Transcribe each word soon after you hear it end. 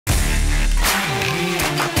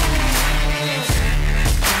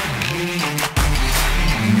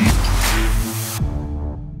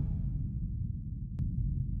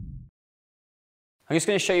I'm just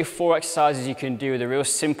going to show you 4 exercises you can do with a real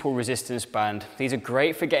simple resistance band. These are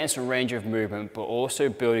great for getting some range of movement, but also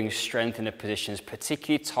building strength in the positions,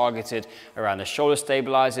 particularly targeted around the shoulder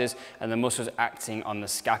stabilizers and the muscles acting on the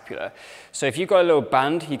scapula. So if you've got a little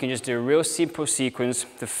band, you can just do a real simple sequence.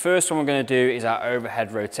 The first one we're going to do is our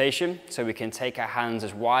overhead rotation. So we can take our hands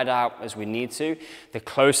as wide out as we need to. The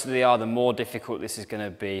closer they are, the more difficult this is going to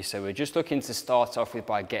be. So we're just looking to start off with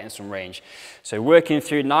by getting some range. So working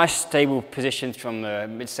through nice stable positions from the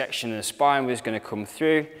midsection of the spine, we're just going to come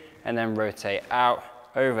through and then rotate out,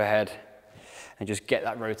 overhead, and just get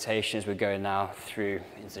that rotation as we're going now through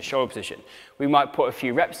into the shoulder position. We might put a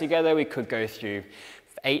few reps together. We could go through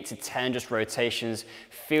 8 to 10 just rotations,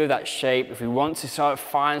 feel that shape. If we want to start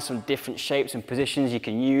find some different shapes and positions, you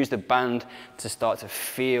can use the band to start to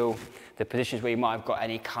feel the positions where you might have got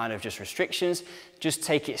any kind of just restrictions. Just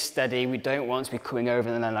take it steady. We don't want to be coming over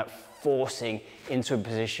and then like forcing into a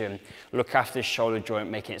position. Look after the shoulder joint,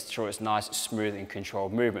 making sure it's nice, smooth and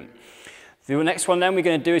controlled movement. The next one then we're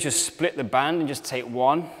going to do is just split the band and just take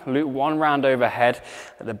loop one round overhead,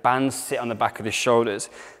 let the band sit on the back of the shoulders.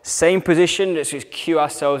 Same position, let's just cue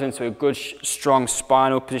ourselves into a good strong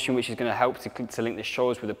spinal position, which is going to help to link the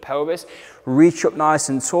shoulders with the pelvis. Reach up nice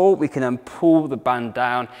and tall, we can then pull the band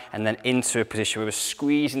down and then into a position where we're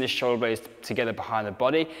squeezing the shoulder blades together behind the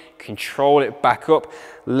body, control it back up,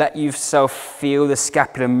 let yourself feel the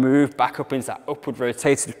scapula move back up into that upward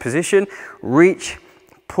rotated position, reach,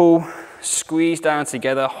 pull, squeeze down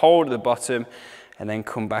together, hold at the bottom, and then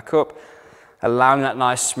come back up, allowing that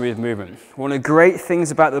nice smooth movement. One of the great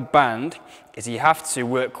things about the band is you have to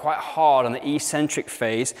work quite hard on the eccentric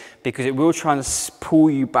phase because it will try and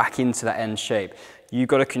pull you back into that end shape. You've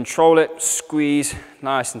got to control it, squeeze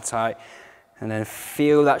nice and tight, and then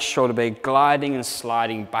feel that shoulder blade gliding and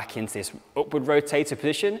sliding back into this upward rotated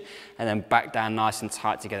position, and then back down nice and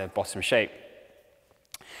tight together, bottom shape.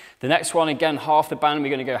 The next one, again, half the band, we're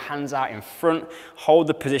going to go hands out in front, hold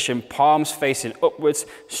the position, palms facing upwards,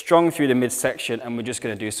 strong through the midsection, and we're just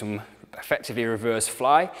going to do some effectively reverse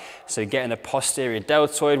fly. So getting the posterior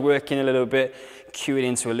deltoid working a little bit, cueing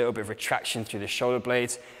into a little bit of retraction through the shoulder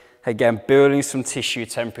blades. Again, building some tissue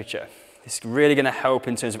temperature. This is really going to help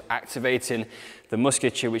in terms of activating the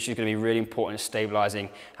musculature, which is going to be really important in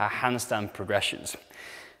stabilizing our handstand progressions.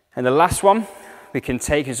 And the last one we can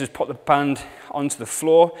take is just put the band onto the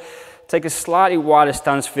floor. Take a slightly wider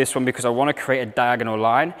stance for this one because I want to create a diagonal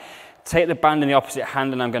line. Take the band in the opposite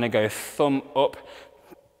hand and I'm going to go thumb up.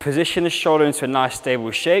 Position the shoulder into a nice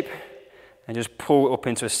stable shape and just pull it up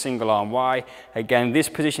into a single arm Y. Again, this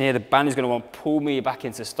position here, the band is going to want to pull me back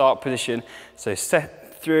into start position. So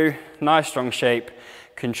set through, nice strong shape.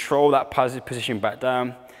 Control that positive position back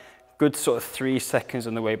down. Good sort of 3 seconds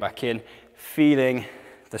on the way back in. Feeling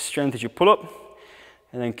the strength as you pull up,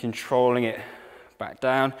 and then controlling it back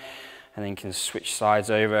down, and then you can switch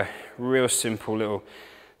sides over. Real simple little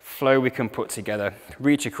flow we can put together.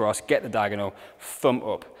 Reach across, get the diagonal, thumb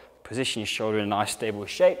up, position your shoulder in a nice stable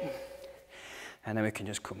shape, and then we can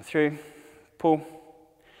just come through, pull,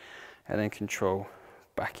 and then control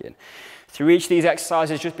back in. Through each of these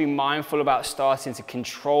exercises, just be mindful about starting to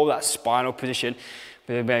control that spinal position.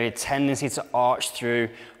 With maybe a tendency to arch through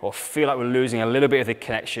or feel like we're losing a little bit of the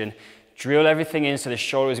connection. Drill everything in so the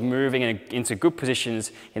shoulder is moving into good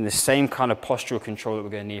positions in the same kind of postural control that we're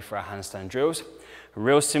going to need for our handstand drills. A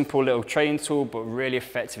real simple little training tool, but really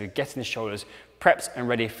effective at getting the shoulders prepped and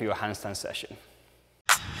ready for your handstand session.